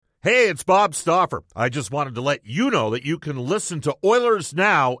Hey, it's Bob Stauffer. I just wanted to let you know that you can listen to Oilers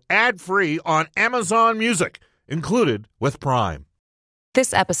Now ad-free on Amazon Music, included with Prime.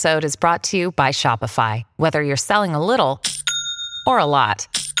 This episode is brought to you by Shopify. Whether you're selling a little or a lot,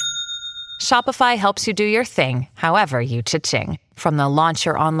 Shopify helps you do your thing, however you cha-ching. From the launch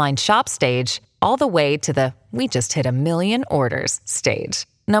your online shop stage, all the way to the we just hit 1 million orders stage.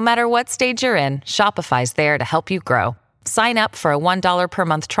 No matter what stage you're in, Shopify's there to help you grow. Sign up for a $1 per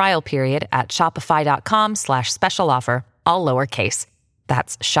month trial period at shopify.com/special offer, all lowercase.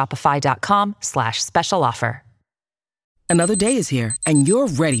 That's shopify.com/special offer. Another day is here, and you're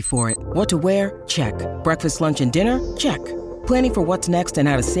ready for it. What to wear? Check. Breakfast, lunch, and dinner? Check. Planning for what's next and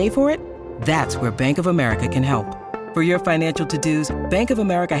how to save for it? That's where Bank of America can help. For your financial to-dos, Bank of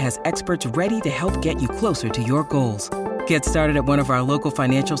America has experts ready to help get you closer to your goals. Get started at one of our local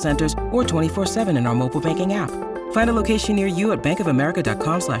financial centers or 24/7 in our mobile banking app. Find a location near you at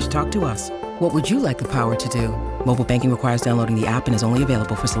bankofamerica.com/talktous. What would you like the power to do? Mobile banking requires downloading the app and is only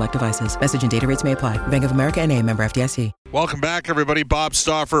available for select devices. Message and data rates may apply. Bank of America N.A., member FDIC. Welcome back, everybody. Bob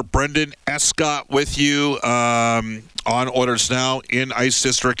Stauffer, Brendan Escott with you on Oilers Now in Ice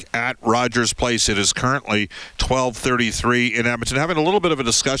District at Rogers Place. It is currently 12:33 in Edmonton. Having a little bit of a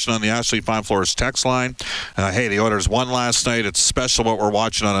discussion on the Ashley Fine Floors text line. Hey, the Oilers won last night. It's special what we're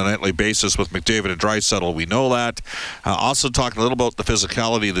watching on a nightly basis with McDavid and Draisaitl. We know that. Also talking a little about the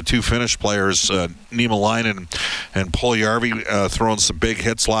physicality of the two Finnish players, Niemelainen and Puljujärvi, throwing some big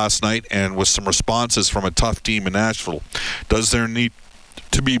hits last night and with some responses from a tough team in Nashville. Does there need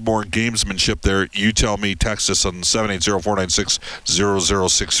to be more gamesmanship there? You tell me. Text us on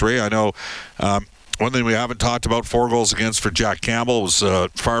 780-496-0063. I know one thing we haven't talked about, 4 goals against for Jack Campbell, was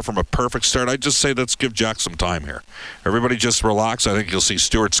far from a perfect start. I'd just say let's give Jack some time here. Everybody just relax. I think you'll see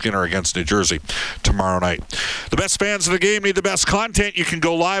Stuart Skinner against New Jersey tomorrow night. The best fans of the game need the best content. You can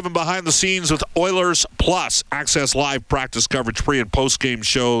go live and behind the scenes with Oilers Plus. Access live practice coverage, pre- and post-game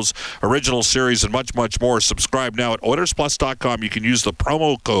shows, original series, and much, much more. Subscribe now at OilersPlus.com. You can use the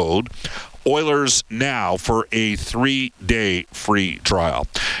promo code Oilers Now for a 3-day free trial.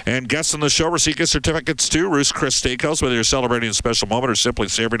 And guests on the show receive gift certificates to Ruth's Chris Steakhouse. Whether you're celebrating a special moment or simply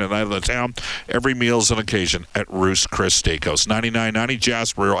savoring a night of the town, every meal is an occasion at Ruth's Chris Steakhouse. 9990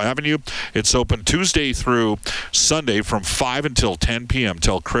 Jasper Avenue. It's open Tuesday through Sunday from 5 until 10 p.m.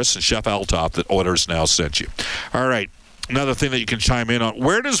 Tell Chris and Chef Altop that Oilers Now sent you. All right, another thing that you can chime in on.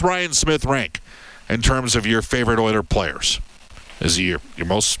 Where does Ryan Smith rank in terms of your favorite Oiler players? Is he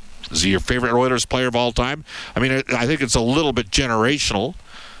Is he your favorite Oilers player of all time? I mean, I think it's a little bit generational.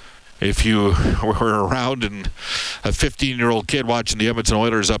 If you were around and a 15-year-old kid watching the Edmonton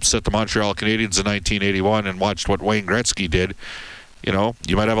Oilers upset the Montreal Canadiens in 1981 and watched what Wayne Gretzky did, you know,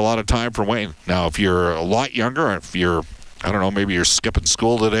 you might have a lot of time for Wayne. Now, if you're a lot younger, or if you're, I don't know, maybe you're skipping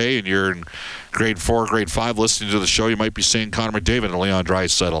school today and you're in grade 4, grade 5 listening to the show, you might be saying Connor McDavid and Leon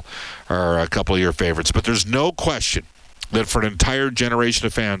Draisaitl are a couple of your favorites. But there's no question that for an entire generation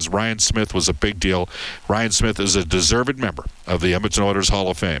of fans, Ryan Smith was a big deal. Ryan Smith is a deserved member of the Edmonton Oilers Hall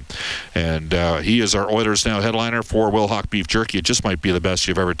of Fame. And he is our Oilers Now headliner for Wilhauk Beef Jerky. It just might be the best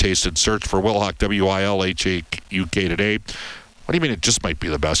you've ever tasted. Search for Wilhauk, W-I-L-H-A-U-K today. What do you mean it just might be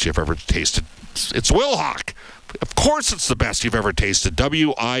the best you've ever tasted? It's Wilhauk. Of course it's the best you've ever tasted.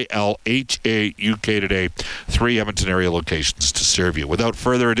 W-I-L-H-A-U-K today. 3 Edmonton area locations to serve you. Without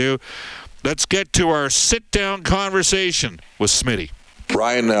further ado, let's get to our sit-down conversation with Smitty.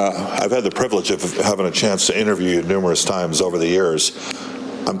 Ryan, I've had the privilege of having a chance to interview you numerous times over the years.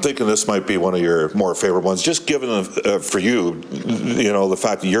 I'm thinking this might be one of your more favorite ones, just given for you, you know, the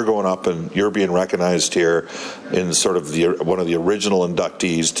fact that you're going up and you're being recognized here in sort of one of the original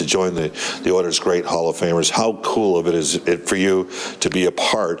inductees to join the Oilers Great Hall of Famers. How cool of it is it for you to be a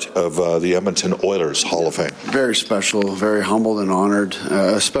part of the Edmonton Oilers Hall of Fame? Very special, very humbled and honored,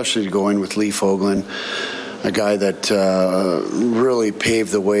 especially to go in with Lee Fogolin, a guy that really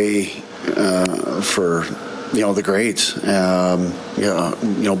paved the way for the greats,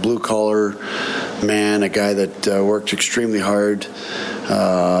 blue collar man, a guy that worked extremely hard,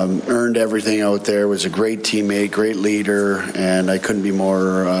 earned everything out there, was a great teammate, great leader, and I couldn't be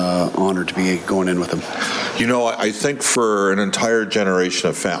more honored to be going in with him. You know, I think for an entire generation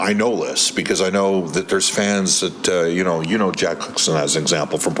of fans, I know this because I know that there's fans that, you know Jack Cookson as an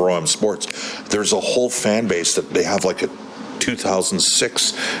example from Pro-Am Sports. There's a whole fan base that they have like a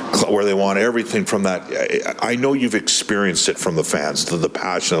 2006 where they want everything from that. I know you've experienced it from the fans, the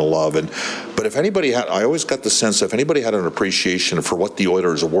passion and love. But if anybody had, I always got the sense that if anybody had an appreciation for what the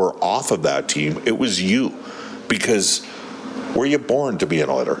Oilers were off of that team, it was you. Because were you born to be an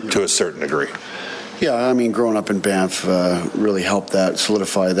Oiler to a certain degree? Yeah, I mean, growing up in Banff really helped that,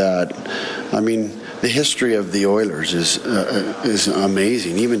 solidify that. I mean, the history of the Oilers is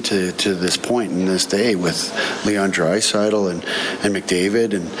amazing, even to this point in this day, with Leon Draisaitl and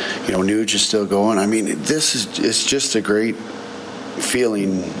McDavid, and Nuge is still going. I mean, it's just a great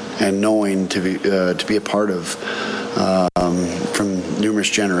feeling and knowing to be a part of from numerous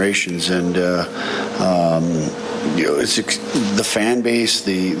generations, and it's the fan base,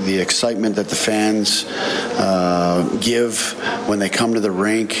 the excitement that the fans give when they come to the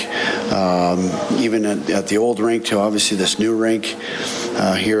rink, even at the old rink to obviously this new rink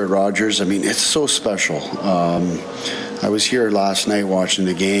here at Rogers. I mean, it's so special. I was here last night watching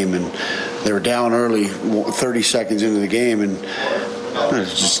the game, and they were down early, 30 seconds into the game, and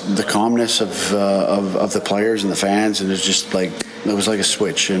it's just the calmness of the players and the fans, and it's just like it was like a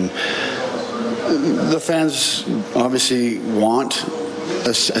switch. And the fans obviously want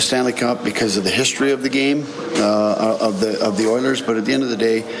a Stanley Cup because of the history of the game of the Oilers, but at the end of the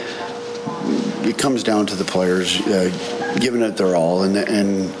day, it comes down to the players giving it their all, and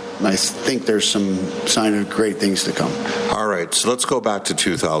I think there's some sign of great things to come. All right, so let's go back to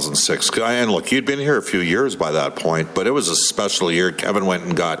 2006. And look, you'd been here a few years by that point, but it was a special year. Kevin went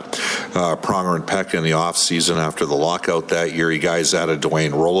and got Pronger and Peck in the offseason after the lockout that year. You guys added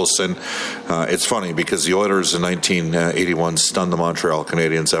Dwayne Rollison. It's funny because the Oilers in 1981 stunned the Montreal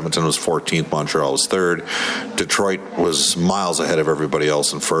Canadiens. Edmonton was 14th, Montreal was 3rd. Detroit was miles ahead of everybody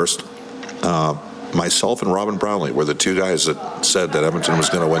else in 1st. Myself and Robin Brownlee were the two guys that said that Edmonton was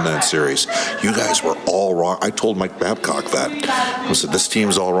going to win that series. You guys were all wrong. I told Mike Babcock that. I said, this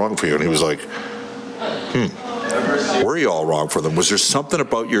team's all wrong for you. And he was like, were you all wrong for them? Was there something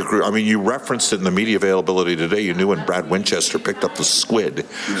about your group? I mean, you referenced it in the media availability today. You knew when Brad Winchester picked up the squid.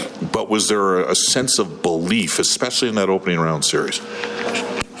 But was there a sense of belief, especially in that opening round series?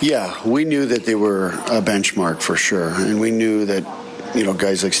 Yeah, we knew that they were a benchmark for sure. And we knew that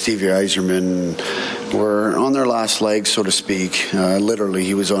guys like Stevie Yzerman were on their last legs, so to speak. Literally,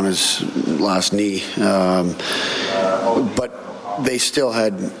 he was on his last knee. But they still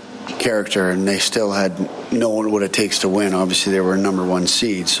had character, and they still had known what it takes to win. Obviously, they were a number 1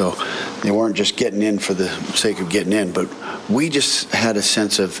 seed, so they weren't just getting in for the sake of getting in. But we just had a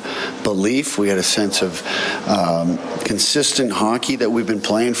sense of belief. We had a sense of consistent hockey that we've been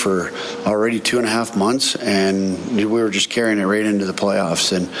playing for already 2.5 months, and we were just carrying it right into the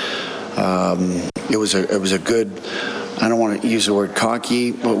playoffs. And it was a good. I don't want to use the word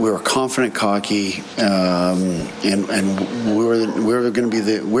cocky, but we were confident cocky, and we were going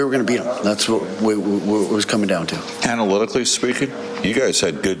to beat them. That's what it was coming down to. Analytically speaking, you guys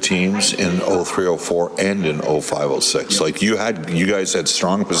had good teams in 03-04 and in 05-06. Like you guys had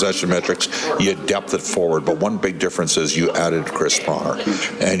strong possession metrics. You had depth at forward, but one big difference is you added Chris Pronger.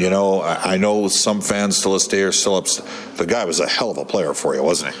 And I know some fans to this day are still upset. The guy was a hell of a player for you,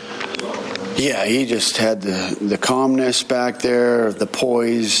 wasn't he? Yeah, he just had the calmness back there, the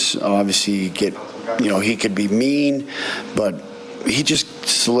poise. Obviously, he could be mean, but he just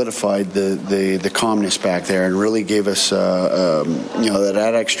solidified the calmness back there and really gave us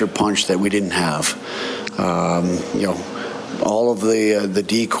that extra punch that we didn't have. All of the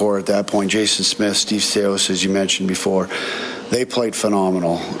D-core at that point, Jason Smith, Steve Saios, as you mentioned before, they played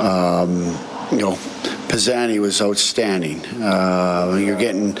phenomenal. Pisani was outstanding. You're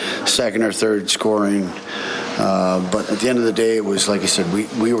getting second or third scoring. But at the end of the day, it was, like I said,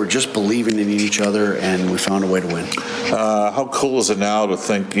 we were just believing in each other, and we found a way to win. How cool is it now to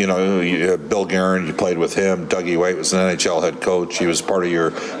think, Bill Guerin, you played with him. Dougie White was an NHL head coach. He was part of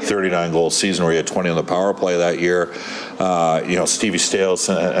your 39-goal season where you had 20 on the power play that year. Stevie Stales,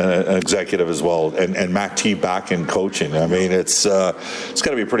 an executive as well, and Matt T back in coaching. I mean, it's got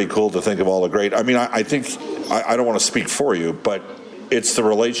to be pretty cool to think of all the great. I mean, I think I don't want to speak for you, but it's the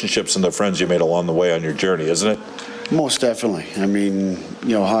relationships and the friends you made along the way on your journey, isn't it? Most definitely. I mean,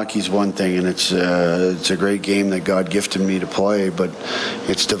 hockey's one thing, and it's a great game that God gifted me to play, but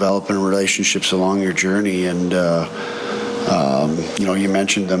it's developing relationships along your journey, and you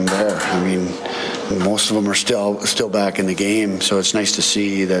mentioned them there. I mean, most of them are still back in the game, so it's nice to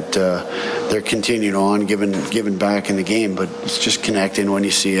see that they're continuing on, giving back in the game. But it's just connecting when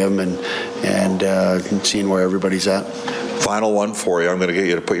you see them and seeing where everybody's at. Final one for you. I'm going to get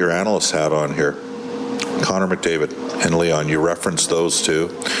you to put your analyst hat on here. Connor McDavid and Leon. You referenced those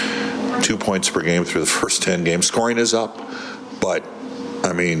two. 2 points per game through the first 10 games. Scoring is up, but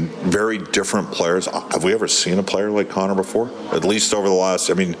I mean, very different players. Have we ever seen a player like Connor before? At least over the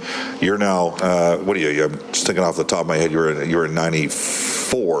last, I mean, you're now, what are you? I'm just thinking off the top of my head, you were in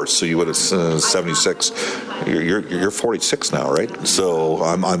 94, so you would have 76. You're 46 now, right? So,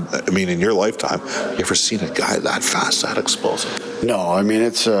 I mean, in your lifetime, you ever seen a guy that fast, that explosive? No, I mean,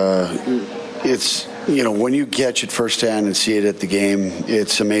 it's when you catch it firsthand and see it at the game,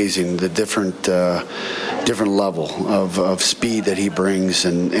 it's amazing the different level of speed that he brings,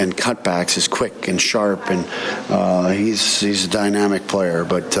 and cutbacks is quick and sharp, and he's a dynamic player.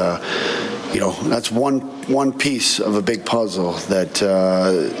 But that's one piece of a big puzzle that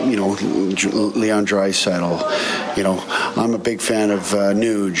Leon Draisaitl. I'm a big fan of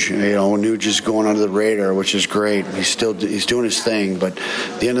Nuge. Nuge is going under the radar, which is great. He's doing his thing, but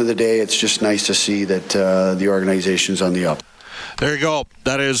at the end of the day, it's just nice to see that the organization's on the up. There you go.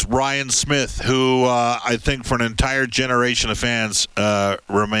 That is Ryan Smith, who I think for an entire generation of fans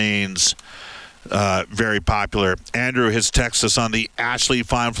remains very popular. Andrew has texted us on the Ashley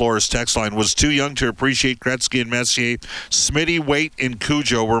Fine Floors text line. Was too young to appreciate Gretzky and Messier. Smitty, Waite, and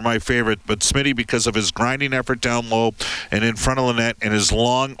Cujo were my favorite, but Smitty because of his grinding effort down low and in front of the net and his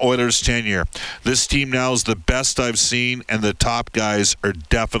long Oilers tenure. This team now is the best I've seen, and the top guys are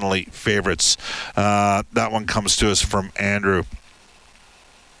definitely favorites. That one comes to us from Andrew.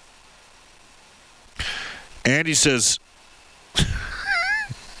 Andy says...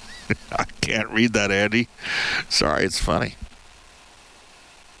 I can't read that, Andy. Sorry, it's funny.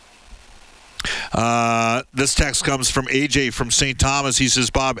 This text comes from AJ from St. Thomas. He says,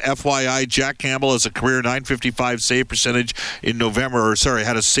 Bob, FYI, Jack Campbell has a career .955 save percentage in November.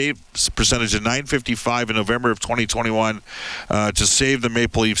 Had a save percentage of .955 in November of 2021 to save the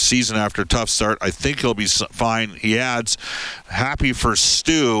Maple Leaf season after a tough start. I think he'll be fine. He adds, happy for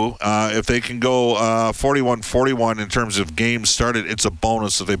Stu. If they can go 41-41 in terms of games started, it's a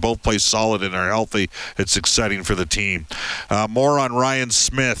bonus. If they both play solid and are healthy, it's exciting for the team. More on Ryan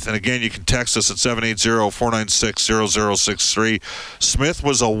Smith. And again, you can text us at 780-496-0063. Smith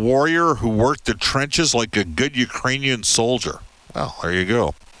was a warrior who worked the trenches like a good Ukrainian soldier. Well, there you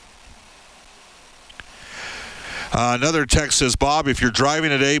go. Another text says, Bob, if you're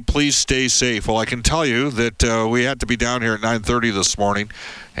driving today, please stay safe. Well, I can tell you that we had to be down here at 9:30 this morning,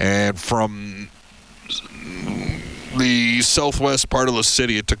 and from the southwest part of the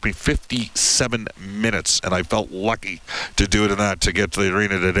city, it took me 57 minutes, and I felt lucky to do it in that to get to the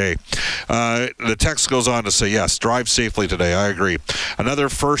arena today. The text goes on to say, yes, drive safely today. I agree. Another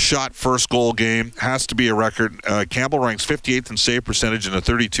first shot, first goal game has to be a record. Campbell ranks 58th in save percentage in a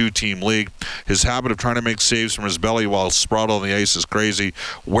 32-team league. His habit of trying to make saves from his belly while sprawled on the ice is crazy.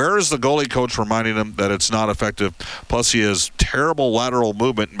 Where is the goalie coach reminding him that it's not effective? Plus, he has terrible lateral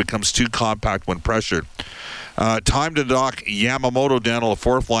movement and becomes too compact when pressured. Time to knock Yamamoto down to the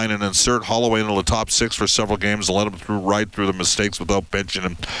fourth line and insert Holloway into the top six for several games and let him ride through the mistakes without benching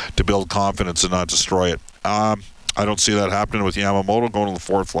him to build confidence and not destroy it. I don't see that happening with Yamamoto going to the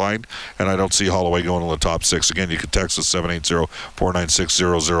fourth line, and I don't see Holloway going to the top six. Again, you can text us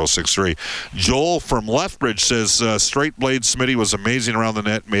 780-496-0063. Joel from Lethbridge says, straight blade Smitty was amazing around the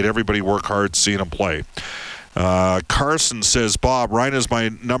net, made everybody work hard seeing him play. Carson says, Bob, Ryan is my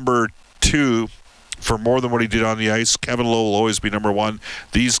number 2 for more than what he did on the ice. Kevin Lowe will always be number 1.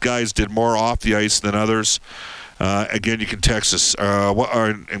 These guys did more off the ice than others. Again, you can text us.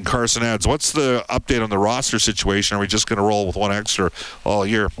 And Carson adds, what's the update on the roster situation? Are we just going to roll with one extra all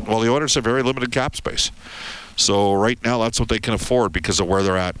year? Well, the Oilers have very limited cap space. So right now, that's what they can afford because of where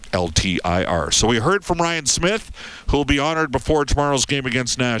they're at, LTIR. So we heard from Ryan Smith, who will be honored before tomorrow's game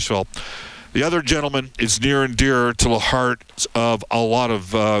against Nashville. The other gentleman is near and dear to the heart of a lot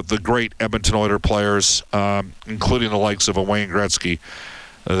of the great Edmonton Oilers players, including the likes of Wayne Gretzky,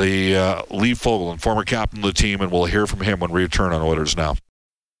 the Lee Fogelin, former captain of the team, and we'll hear from him when we return on Oilers Now.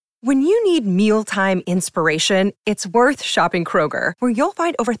 When you need mealtime inspiration, it's worth shopping Kroger, where you'll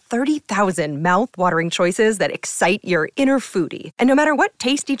find over 30,000 mouth-watering choices that excite your inner foodie. And no matter what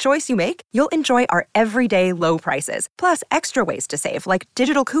tasty choice you make, you'll enjoy our everyday low prices, plus extra ways to save, like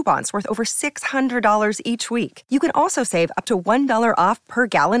digital coupons worth over $600 each week. You can also save up to $1 off per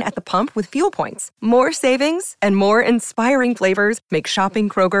gallon at the pump with fuel points. More savings and more inspiring flavors make shopping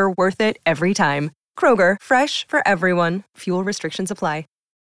Kroger worth it every time. Kroger, fresh for everyone. Fuel restrictions apply.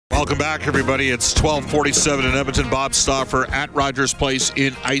 Welcome back, everybody. It's 12:47 in Edmonton. Bob Stauffer at Rogers Place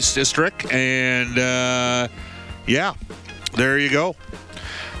in Ice District. And, there you go.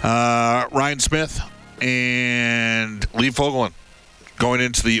 Ryan Smith and Lee Fogelin going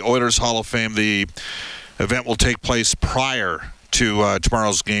into the Oilers Hall of Fame. The event will take place prior to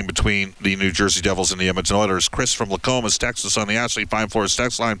tomorrow's game between the New Jersey Devils and the Edmonton Oilers. Chris from Lacombe is texting us on the Ashley Fine Floors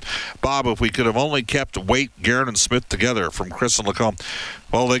text line. Bob, if we could have only kept Waite, Guerin, and Smith together, from Chris and Lacombe.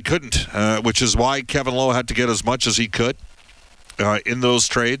 Well, they couldn't, which is why Kevin Lowe had to get as much as he could in those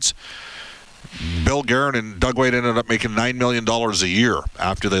trades. Bill Guerin and Doug Waite ended up making $9 million a year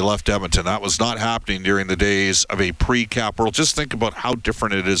after they left Edmonton. That was not happening during the days of a pre-cap world. Just think about how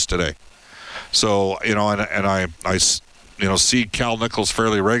different it is today. So, and I see Cal Nichols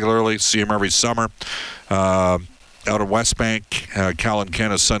fairly regularly, see him every summer. Out of West Bank, Cal and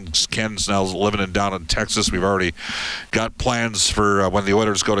Ken, his son Ken's now living down in Texas. We've already got plans for when the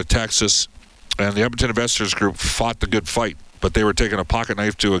Oilers go to Texas. And the Edmonton Investors Group fought the good fight, but they were taking a pocket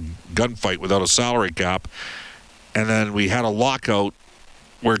knife to a gunfight without a salary cap. And then we had a lockout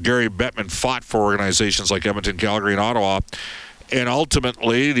where Gary Bettman fought for organizations like Edmonton, Calgary, and Ottawa. And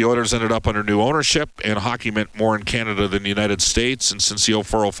ultimately, the Oilers ended up under new ownership, and hockey meant more in Canada than the United States. And since the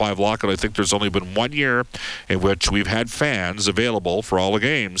 04-05 lockout, I think there's only been 1 year in which we've had fans available for all the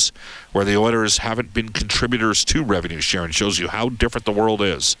games where the Oilers haven't been contributors to revenue share, and shows you how different the world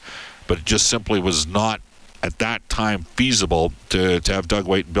is. But it just simply was not, at that time, feasible to have Doug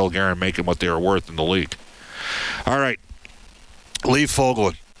Waite and Bill Guerin making what they were worth in the league. All right, Lee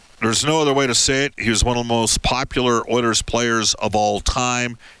Fogolin. There's no other way to say it. He was one of the most popular Oilers players of all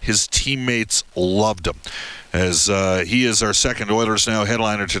time. His teammates loved him. As he is our second Oilers Now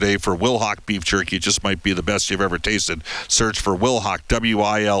headliner today for Wilhauk Beef Jerky. It just might be the best you've ever tasted. Search for Wilhauk,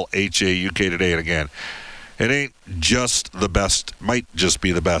 W-I-L-H-A-U-K today. And again, it ain't just the best, might just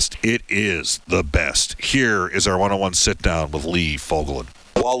be the best. It is the best. Here is our one-on-one sit-down with Lee Fogolin.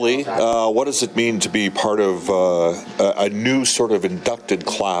 Well, Lee, what does it mean to be part of a new sort of inducted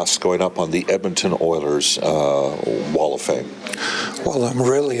class going up on the Edmonton Oilers Wall of Fame? Well, I'm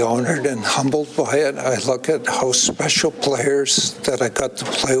really honored and humbled by it. I look at how special players that I got to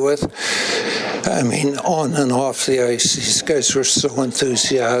play with. I mean, on and off the ice, these guys were so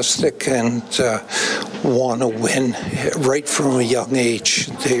enthusiastic and want to win right from a young age.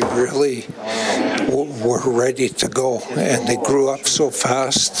 They really were ready to go, and they grew up so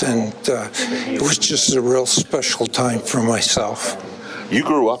fast, and it was just a real special time for myself. You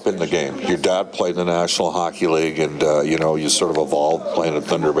grew up in the game. Your dad played in the National Hockey League, and you sort of evolved playing at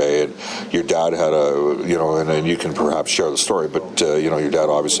Thunder Bay. And your dad had and you can perhaps share the story, but your dad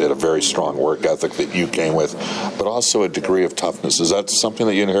obviously had a very strong work ethic that you came with, but also a degree of toughness. Is that something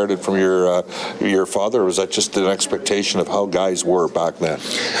that you inherited from your father, or was that just an expectation of how guys were back then?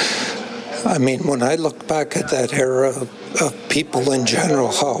 I mean, when I look back at that era of people in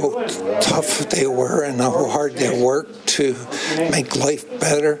general, how tough they were and how hard they worked to make life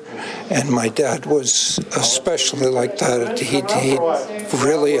better, and my dad was especially like that. He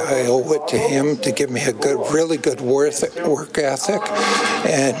really, I owe it to him to give me a really good work ethic,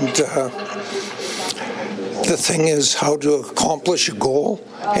 and the thing is how to accomplish a goal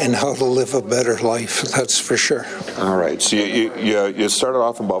and how to live a better life, that's for sure. All right, so you started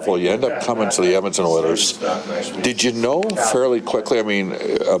off in Buffalo, you end up coming to the Edmonton Oilers. Did you know fairly quickly,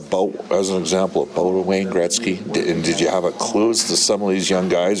 as an example, about Wayne Gretzky? And did you have a clue as to some of these young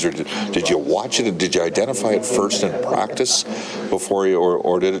guys, or did you watch it, and did you identify it first in practice before you,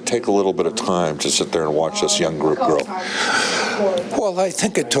 or did it take a little bit of time to sit there and watch this young group grow? Well, I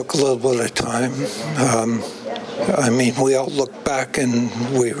think it took a little bit of time. We all look back and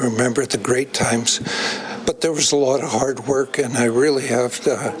we remember the great times, but there was a lot of hard work, and I really have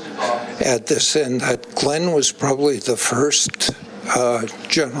to add this in, that Glenn was probably the first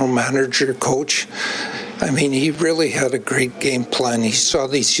general manager coach. He really had a great game plan. He saw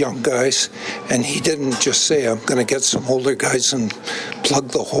these young guys, and he didn't just say, I'm going to get some older guys and plug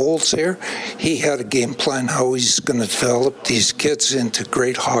the holes here. He had a game plan how he's going to develop these kids into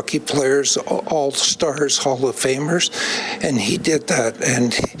great hockey players, all-stars, Hall of Famers, and he did that,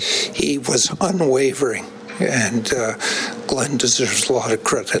 and he was unwavering. And Glenn deserves a lot of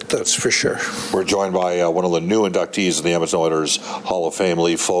credit, that's for sure. We're joined by one of the new inductees in the Edmonton Oilers Hall of Fame,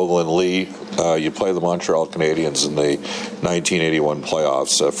 Lee Fogolin. Lee, you played the Montreal Canadiens in the 1981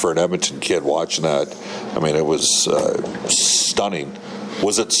 playoffs. For an Edmonton kid watching that, it was stunning.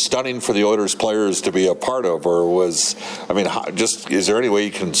 Was it stunning for the Oilers players to be a part of, or is there any way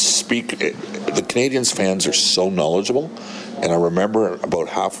you can speak? The Canadiens fans are so knowledgeable. And I remember about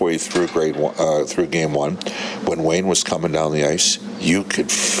halfway through game one, when Wayne was coming down the ice, you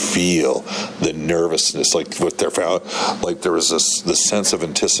could feel the nervousness, like with their like there was this sense of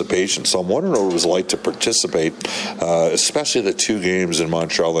anticipation. So I'm wondering what it was like to participate, especially the two games in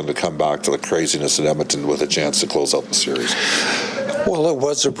Montreal, and to come back to the craziness in Edmonton with a chance to close out the series. Well, it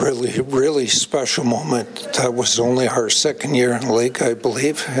was a really, really special moment. That was only our second year in the league, I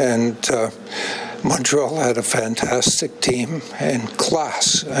believe, and Montreal had a fantastic team and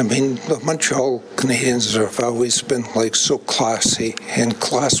class. I mean, the Montreal Canadiens have always been so classy, and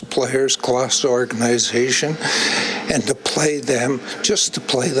class players, class organization, and to play them,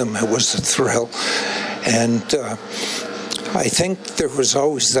 it was a thrill. And I think there was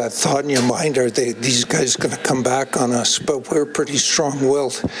always that thought in your mind, are these guys going to come back on us? But we're pretty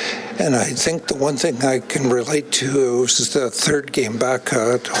strong-willed. And I think the one thing I can relate to was the third game back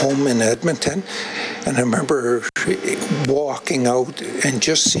at home in Edmonton. And I remember walking out and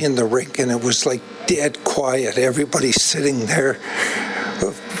just seeing the rink, and it was dead quiet. Everybody sitting there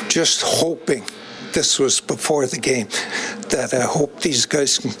just hoping. This was before the game, that I hope these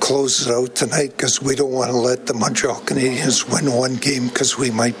guys can close it out tonight, because we don't want to let the Montreal Canadiens win one game, because we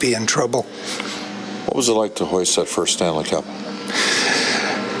might be in trouble. What was it like to hoist that first Stanley Cup?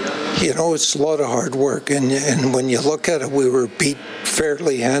 It's a lot of hard work, and when you look at it, we were beat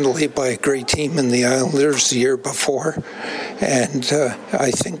fairly handily by a great team in the Islanders the year before. And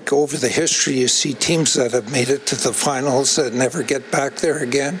I think over the history, you see teams that have made it to the finals that never get back there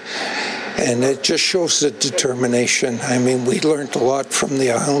again. And it just shows the determination. I mean, we learned a lot from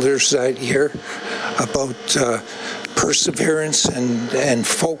the Islanders that year about perseverance and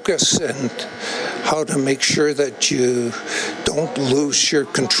focus, and how to make sure that you don't lose your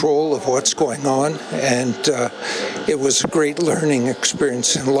control of what's going on. And it was a great learning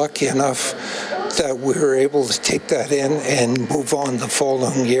experience, and lucky enough that we were able to take that in and move on the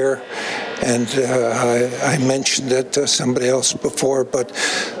following year. And I mentioned it to somebody else before, but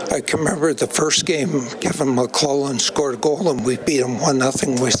I can remember the first game, Kevin McClellan scored a goal, and we beat him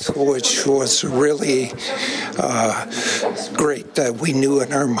 1-0, which was really great, that we knew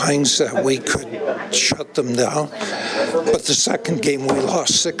in our minds that we could shut them down. But the second game, we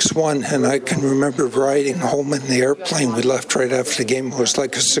lost 6-1, and I can remember riding home in the airplane. We left right after the game. It was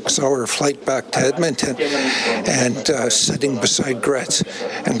like a 6-hour flight back to Edmonton, and sitting beside Gretz.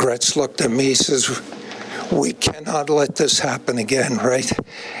 And Gretz looked at me, he says, "We cannot let this happen again," right?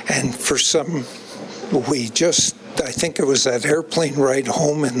 And for some, I think it was that airplane ride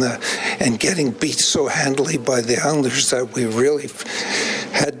home and getting beat so handily by the Islanders that we really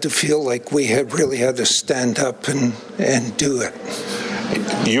had to feel like we had really had to stand up and do it.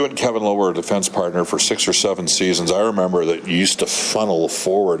 You and Kevin Lowe were a defense partner for 6 or 7 seasons. I remember that you used to funnel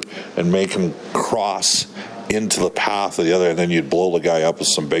forward and make him cross into the path of the other, and then you'd blow the guy up with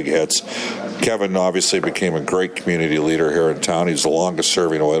some big hits. Kevin obviously became a great community leader here in town. He's the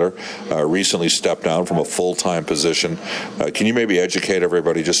longest-serving Oiler. Recently stepped down from a full-time position. Can you maybe educate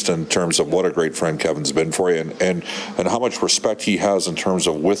everybody just in terms of what a great friend Kevin's been for you, and how much respect he has in terms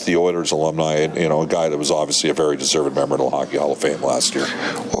of with the Oilers alumni, and a guy that was obviously a very deserving member of the Hockey Hall of Fame last year?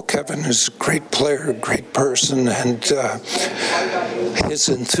 Well, Kevin is a great player, a great person, and his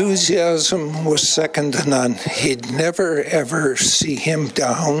enthusiasm was second to none. He'd never, ever see him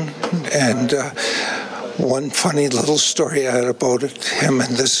down. And one funny little story I had about him,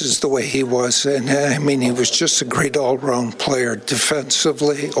 and this is the way he was, and I mean, he was just a great all-round player,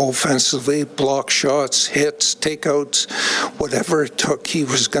 defensively, offensively, block shots, hits, takeouts, whatever it took, he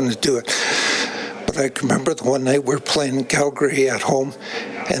was going to do it. But I can remember the one night we were playing in Calgary at home,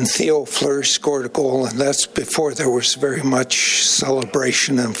 and Theo Fleury scored a goal, and that's before there was very much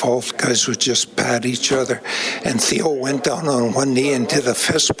celebration involved. Guys would just pat each other. And Theo went down on one knee and did a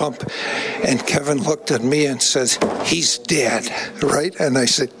fist bump, and Kevin looked at me and says, "He's dead," right? And I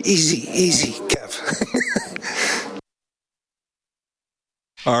said, easy, Kev.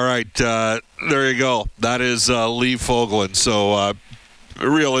 All right, there you go. That is Lee Fogolin. So, a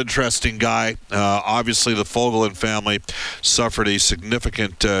real interesting guy. Obviously, the Fogolin family suffered a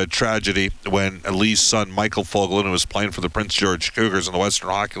significant tragedy when Lee's son, Michael Fogolin, who was playing for the Prince George Cougars in the Western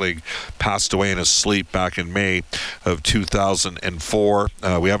Hockey League, passed away in his sleep back in May of 2004.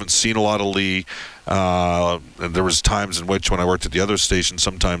 We haven't seen a lot of Lee. There was times in which, when I worked at the other station,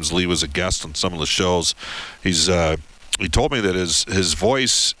 sometimes Lee was a guest on some of the shows. He told me that his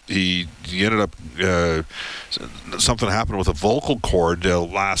voice, he ended up, something happened with a vocal cord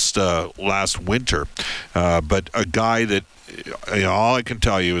last winter. But a guy that, all I can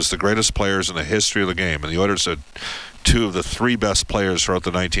tell you is the greatest players in the history of the game. And the Oilers had 2 of the 3 best players throughout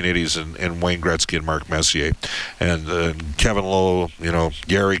the 1980s in Wayne Gretzky and Mark Messier. And Kevin Lowe,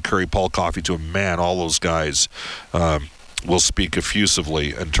 Gary Curry, Paul Coffey, to a man, all those guys will speak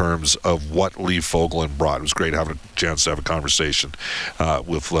effusively in terms of what Lee Fogolin brought. It was great having a chance to have a conversation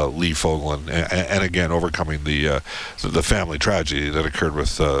with Lee Fogolin, and again overcoming the family tragedy that occurred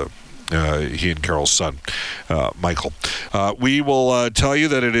with he and Carol's son, Michael. We will tell you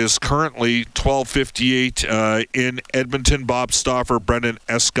that it is currently 12:58 in Edmonton. Bob Stauffer, Brendan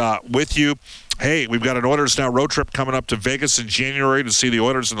Escott with you. Hey, we've got an Oilers Now road trip coming up to Vegas in January to see the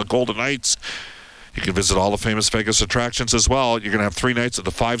Oilers and the Golden Knights. You can visit all the famous Vegas attractions as well. You're going to have 3 nights at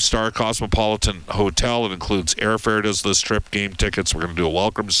the 5-star Cosmopolitan Hotel. It includes airfare, does this trip, game tickets. We're going to do a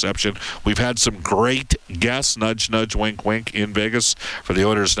welcome reception. We've had some great guests, nudge, nudge, wink, wink, in Vegas for the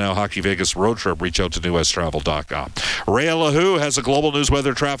Oilers Now Hockey Vegas road trip. Reach out to newwesttravel.com. Ray Lahu has a global news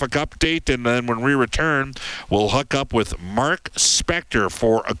weather traffic update, and then when we return, we'll hook up with Mark Spector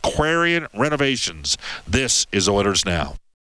for Aquarian renovations. This is Oilers Now.